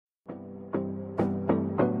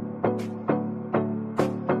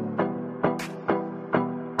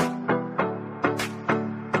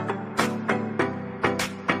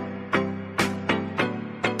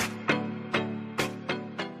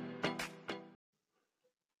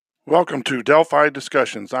Welcome to Delphi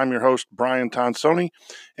Discussions. I'm your host, Brian Tonsoni,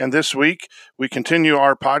 and this week we continue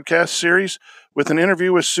our podcast series with an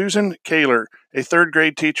interview with Susan Kahler, a third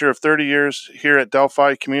grade teacher of 30 years here at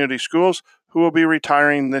Delphi Community Schools, who will be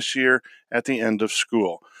retiring this year at the end of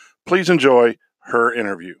school. Please enjoy her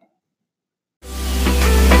interview.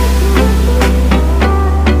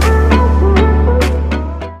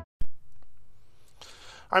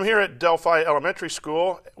 I'm here at Delphi Elementary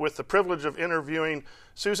School with the privilege of interviewing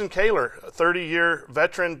Susan Kahler, a 30-year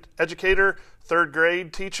veteran educator, third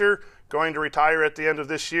grade teacher, going to retire at the end of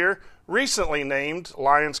this year, recently named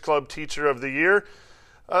Lions Club Teacher of the Year.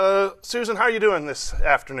 Susan, how are you doing this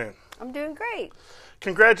afternoon? I'm doing great.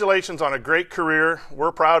 Congratulations on a great career.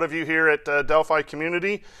 We're proud of you here at Delphi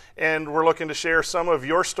Community, and we're looking to share some of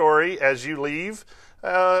your story as you leave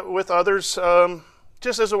with others,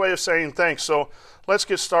 just as a way of saying thanks. So let's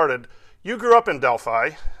get started. You grew up in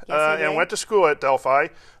Delphi and went to school at Delphi,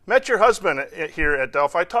 met your husband here at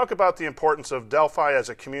Delphi. Talk about the importance of Delphi as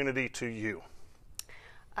a community to you.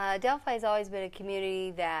 Delphi has always been a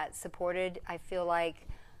community that supported, I feel like,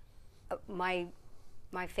 my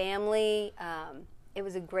family. It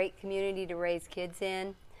was a great community to raise kids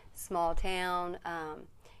in, small town.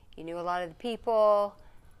 You knew a lot of the people,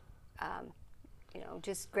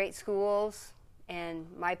 just great schools. And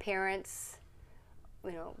my parents,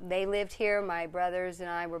 they lived here. My brothers and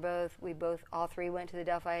I all three went to the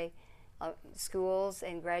Delphi schools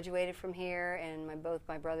and graduated from here. And both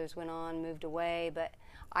my brothers went on, moved away. But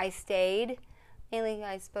I stayed, mainly,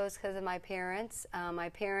 I suppose, because of my parents. My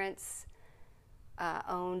parents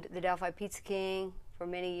owned the Delphi Pizza King for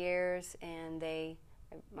many years, and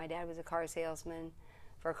my dad was a car salesman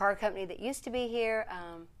for a car company that used to be here.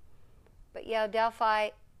 But yeah, Delphi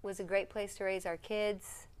was a great place to raise our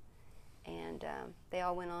kids, and they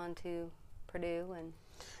all went on to Purdue. And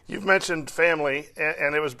you've mentioned family,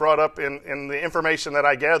 and it was brought up in the information that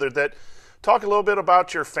I gathered. That talk a little bit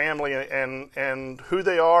about your family and who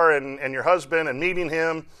they are, and your husband, and meeting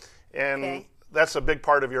him, and okay. That's a big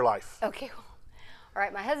part of your life. Okay, all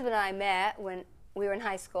right. My husband and I met when we were in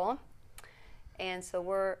high school, and so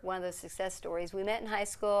we're one of those success stories. We met in high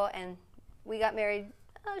school, and we got married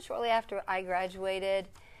shortly after I graduated.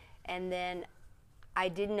 And then I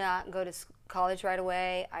did not go to college right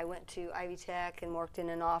away. I went to Ivy Tech and worked in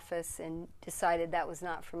an office and decided that was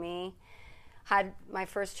not for me. Had my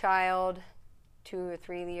first child 2 or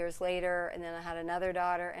 3 years later, and then I had another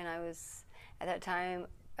daughter, and at that time,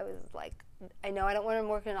 I was like, I know I don't want to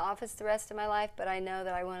work in an office the rest of my life, but I know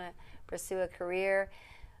that I want to pursue a career.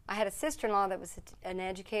 I had a sister-in-law that was an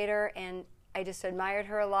educator, and I just admired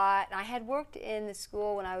her a lot. I had worked in the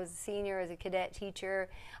school when I was a senior as a cadet teacher.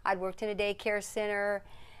 I'd worked in a daycare center,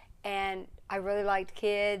 and I really liked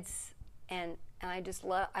kids, and I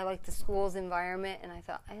liked the school's environment, and I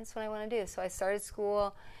thought, that's what I want to do. So I started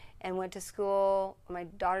school and went to school. My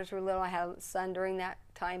daughters were little. I had a son during that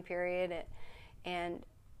time period, and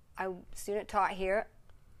I student taught here.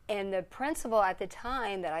 And the principal at the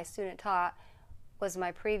time that I student taught was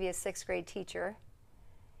my previous 6th grade teacher.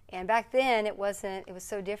 And back then, it was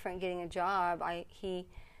so different getting a job.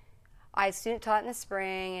 I student taught in the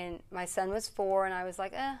spring, and my son was 4, and I was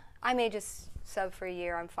like, I may just sub for a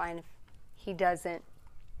year. I'm fine if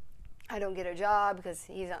I don't get a job because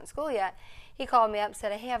he's not in school yet. He called me up and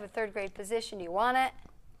said, hey, I have a 3rd grade position. Do you want it?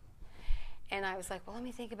 And I was like, well, let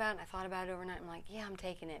me think about it. And I thought about it overnight. I'm like, yeah, I'm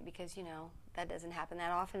taking it because, that doesn't happen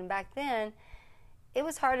that often. And back then, it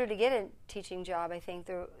was harder to get a teaching job. I think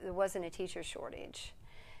there wasn't a teacher shortage.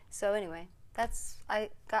 So anyway, I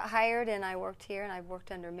got hired, and I worked here, and I've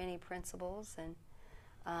worked under many principals. And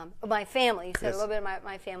my family, you said yes. A little bit about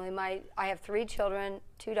my family. I have 3 children,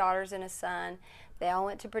 2 daughters and a son. They all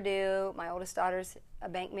went to Purdue. My oldest daughter's a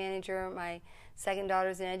bank manager. My second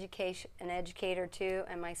daughter's an educator too,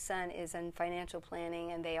 and my son is in financial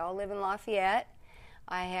planning, and they all live in Lafayette.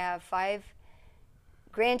 I have 5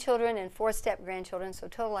 grandchildren and 4 step-grandchildren, so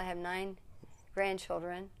total I have 9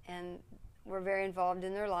 grandchildren, and we're very involved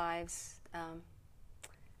in their lives.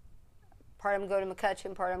 Part of them go to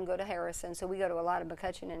McCutcheon, part of them go to Harrison. So we go to a lot of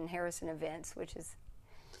McCutcheon and Harrison events, which is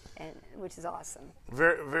awesome.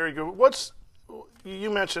 Very, very good. You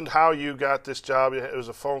mentioned how you got this job. It was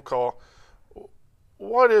a phone call.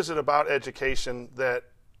 What is it about education that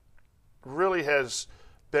really has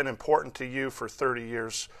been important to you for 30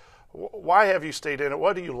 years? Why have you stayed in it?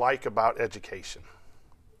 What do you like about education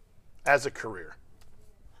as a career?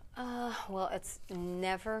 Well, it's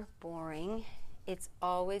never boring. It's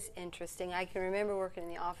always interesting. I can remember working in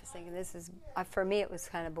the office thinking for me, it was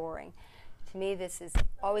kind of boring. To me, this is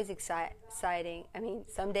always exciting. I mean,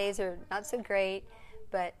 some days are not so great,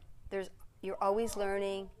 but you're always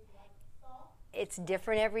learning, it's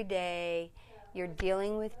different every day. You're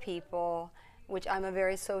dealing with people, which I'm a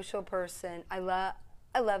very social person. I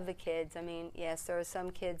love the kids. I mean, yes, there are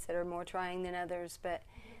some kids that are more trying than others, but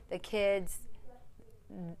the kids,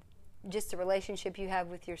 just the relationship you have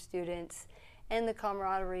with your students and the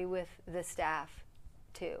camaraderie with the staff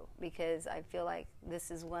too, because I feel like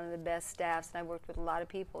this is one of the best staffs, and I've worked with a lot of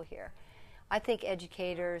people here. I think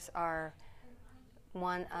educators are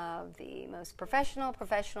one of the most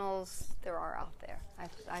professionals there are out there.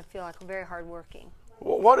 I feel like I'm very hardworking.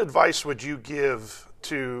 Well, what advice would you give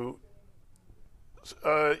to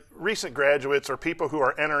recent graduates or people who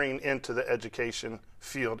are entering into the education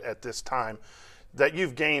field at this time that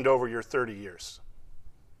you've gained over your 30 years?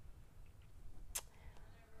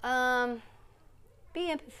 Be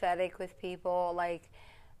empathetic with people. Like,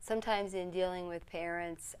 sometimes in dealing with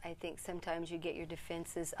parents, I think sometimes you get your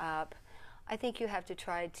defenses up. I think you have to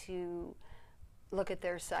try to look at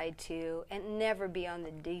their side too, and never be on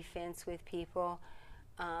the defense with people.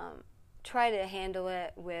 Try to handle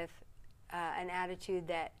it with an attitude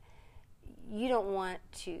that you don't want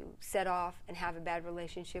to set off and have a bad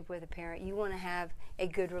relationship with a parent. You want to have a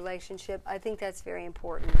good relationship. I think that's very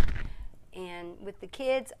important. And with the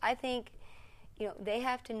kids, I think, you know, they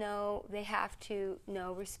have to know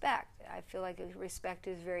respect. I feel like respect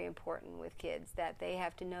is very important with kids, that they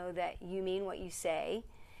have to know that you mean what you say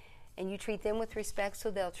and you treat them with respect, so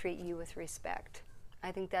they'll treat you with respect.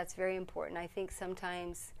 I think that's very important. I think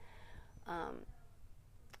sometimes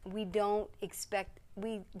we don't expect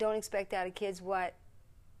out of kids what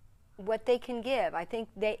they can give. I think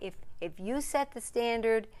if you set the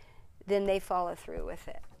standard, then they follow through with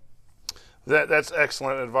it. That's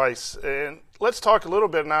excellent advice. And let's talk a little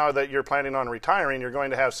bit now that you're planning on retiring. You're going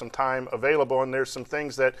to have some time available, and there's some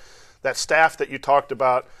things that staff that you talked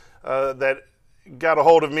about that got a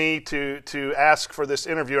hold of me to ask for this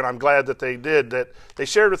interview, and I'm glad that they did. That they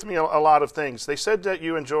shared with me a lot of things. They said that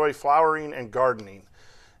you enjoy flowering and gardening,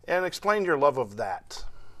 and explain your love of that.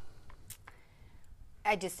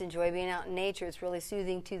 I just enjoy being out in nature. It's really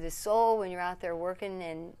soothing to the soul when you're out there working,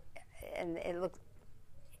 and it looks.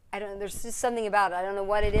 There's just something about it. I don't know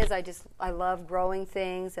what it is. I love growing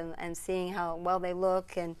things and seeing how well they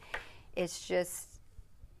look, and it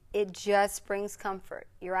just brings comfort.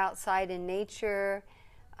 You're outside in nature.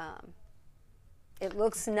 It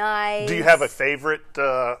looks nice. Do you have a favorite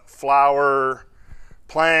flower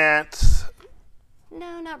plant?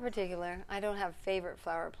 No, not particular. I don't have a favorite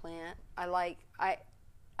flower plant. I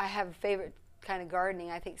have a favorite kind of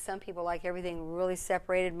gardening. I think some people like everything really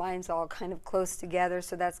separated. Mine's all kind of close together,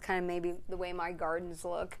 so that's kind of maybe the way my gardens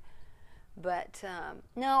look. But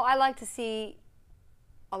no, I like to see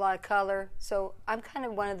a lot of color. So I'm kind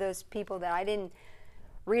of one of those people that I didn't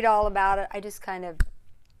read all about it. I just kind of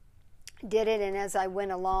did it, and as I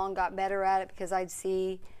went along, got better at it, because I'd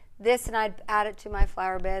see this and I'd add it to my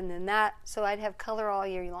flower bed, and then that, so I'd have color all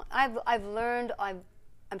year long. I've learned. I'm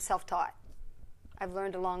self-taught. I've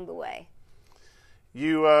learned along the way.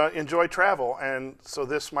 You enjoy travel, and so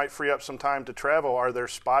this might free up some time to travel. Are there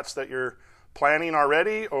spots that you're planning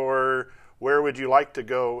already, or where would you like to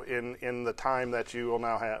go in the time that you will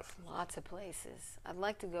now have? Lots of places. I'd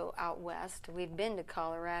like to go out west. We've been to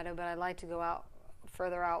Colorado, but I'd like to go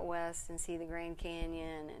further out west and see the Grand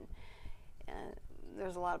Canyon, and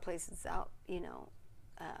there's a lot of places out,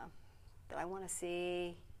 that I want to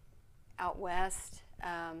see out west.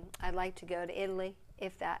 I'd like to go to Italy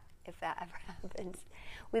if that ever happens.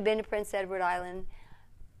 We've been to Prince Edward Island.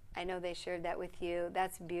 I know they shared that with you.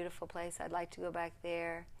 That's a beautiful place. I'd like to go back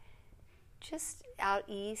there. Just out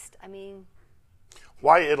east,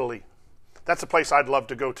 Why Italy? That's a place I'd love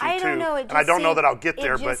to go to too. I don't know. And I don't know that I'll get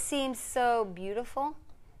there, but it just seems so beautiful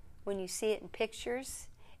when you see it in pictures,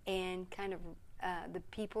 and kind of the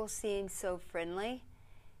people seem so friendly.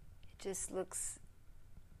 It just looks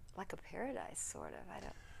like a paradise, sort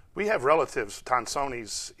of. We have relatives,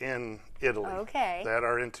 Tonsonis, in Italy that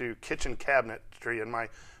are into kitchen cabinetry, and my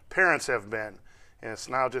parents have been. And it's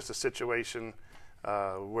now just a situation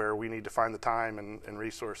where we need to find the time and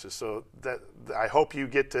resources. So that I hope you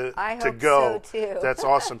get to go. So too. That's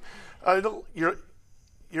awesome.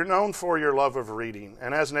 You're known for your love of reading,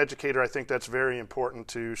 and as an educator, I think that's very important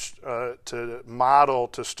to model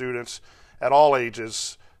to students at all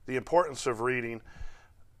ages the importance of reading.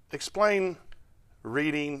 Explain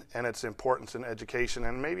reading and its importance in education,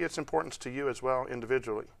 and maybe its importance to you as well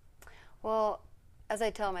individually. Well, as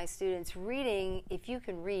I tell my students, reading, if you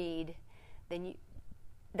can read, then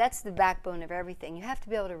that's the backbone of everything. You have to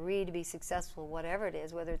be able to read to be successful, whatever it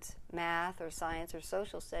is, whether it's math or science or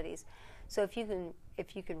social studies. So if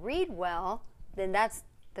you can read well, then that's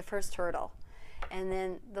the first hurdle. And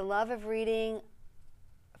then the love of reading,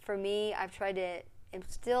 for me, I've tried to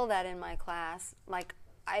instill that in my class. Like,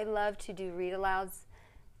 I love to do read-alouds,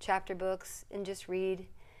 chapter books, and just read,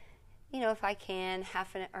 if I can,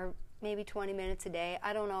 half an or maybe 20 minutes a day.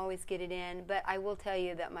 I don't always get it in, but I will tell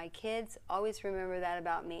you that my kids always remember that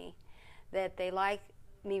about me, that they like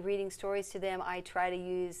me reading stories to them. I try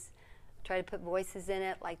to put voices in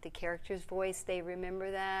it, like the character's voice. They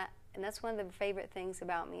remember that, and that's one of the favorite things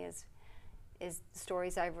about me is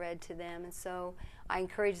stories I've read to them. And so I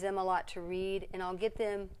encourage them a lot to read, and I'll get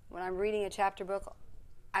them, when I'm reading a chapter book,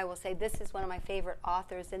 I will say, this is one of my favorite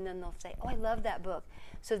authors, and then they'll say, oh, I love that book.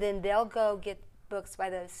 So then they'll go get books by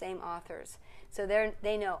the same authors. So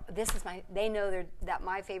they know that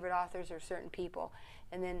my favorite authors are certain people,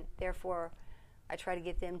 and then therefore I try to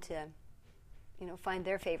get them to, find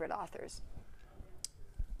their favorite authors.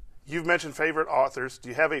 You've mentioned favorite authors. Do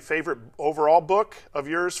you have a favorite overall book of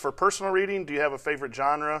yours for personal reading? Do you have a favorite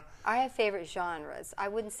genre? I have favorite genres. I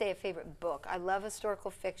wouldn't say a favorite book. I love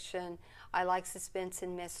historical fiction. I like suspense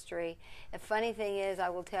and mystery. The funny thing is, I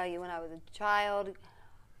will tell you, when I was a child,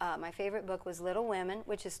 my favorite book was Little Women,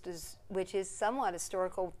 which is somewhat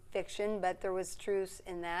historical fiction, but there was truth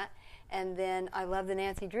in that. And then I love the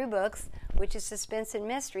Nancy Drew books, which is suspense and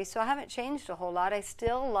mystery. So I haven't changed a whole lot. I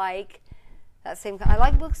still like that same kind. I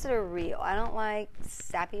like books that are real. I don't like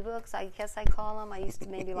sappy books, I guess I call them. I used to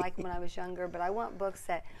maybe like them when I was younger, but I want books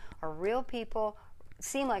that are real people,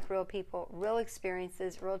 seem like real people, real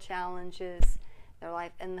experiences, real challenges, their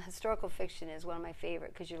life. And the historical fiction is one of my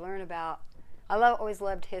favorite, because you learn about. Always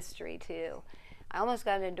loved history too. I almost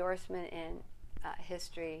got an endorsement in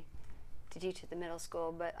history to teach at the middle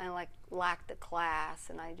school, but I lacked the class,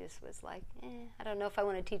 and I just was like, I don't know if I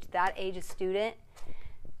want to teach that age of student.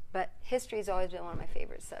 But history has always been one of my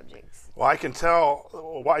favorite subjects. Well, I can tell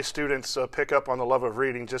why students pick up on the love of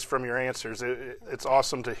reading just from your answers. It's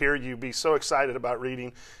awesome to hear you be so excited about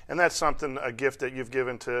reading, and that's a gift that you've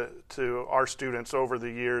given to our students over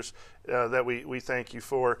the years that we thank you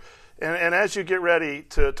for. And as you get ready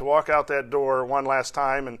to walk out that door one last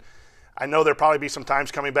time, and I know there'll probably be some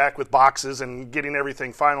times coming back with boxes and getting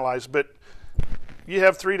everything finalized, but you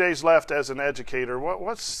have 3 days left as an educator.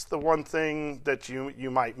 What's the one thing that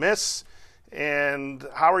you might miss, and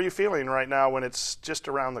how are you feeling right now when it's just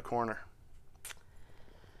around the corner?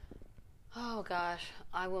 Oh gosh,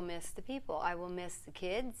 I will miss the people. I will miss the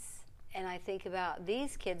kids. And I think about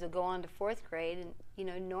these kids will go on to 4th grade,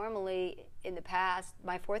 and normally in the past,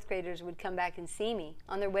 my 4th graders would come back and see me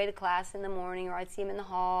on their way to class in the morning, or I'd see them in the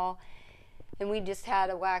hall. And we just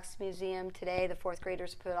had a wax museum today the 4th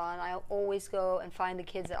graders put on. I always go and find the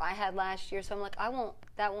kids that I had last year. So I'm like,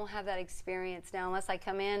 that won't have that experience now unless I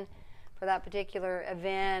come in for that particular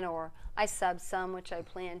event, or I sub some, which I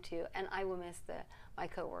plan to. And I will miss my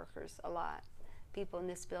coworkers a lot. People in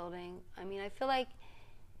this building. I feel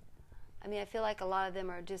like a lot of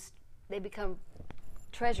them they become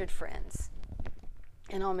treasured friends.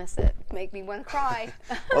 And I'll miss it. Make me want to cry.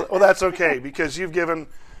 Well, that's okay, because you've given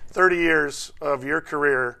 30 years of your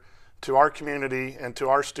career to our community and to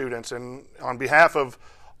our students. And on behalf of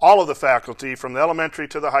all of the faculty, from the elementary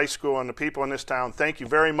to the high school and the people in this town, thank you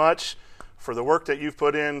very much for the work that you've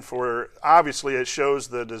put in. Obviously, it shows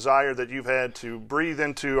the desire that you've had to breathe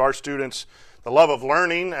into our students the love of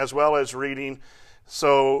learning as well as reading.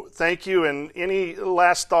 So thank you. And any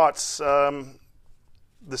last thoughts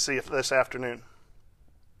this afternoon?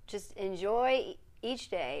 Just enjoy each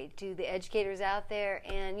day to the educators out there,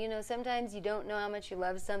 and sometimes you don't know how much you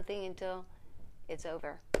love something until it's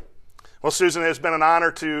over. Well, Susan, it's been an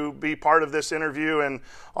honor to be part of this interview, and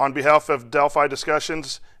on behalf of Delphi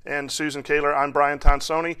Discussions and Susan Kahler, I'm Brian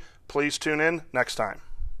Tonsoni. Please tune in next time.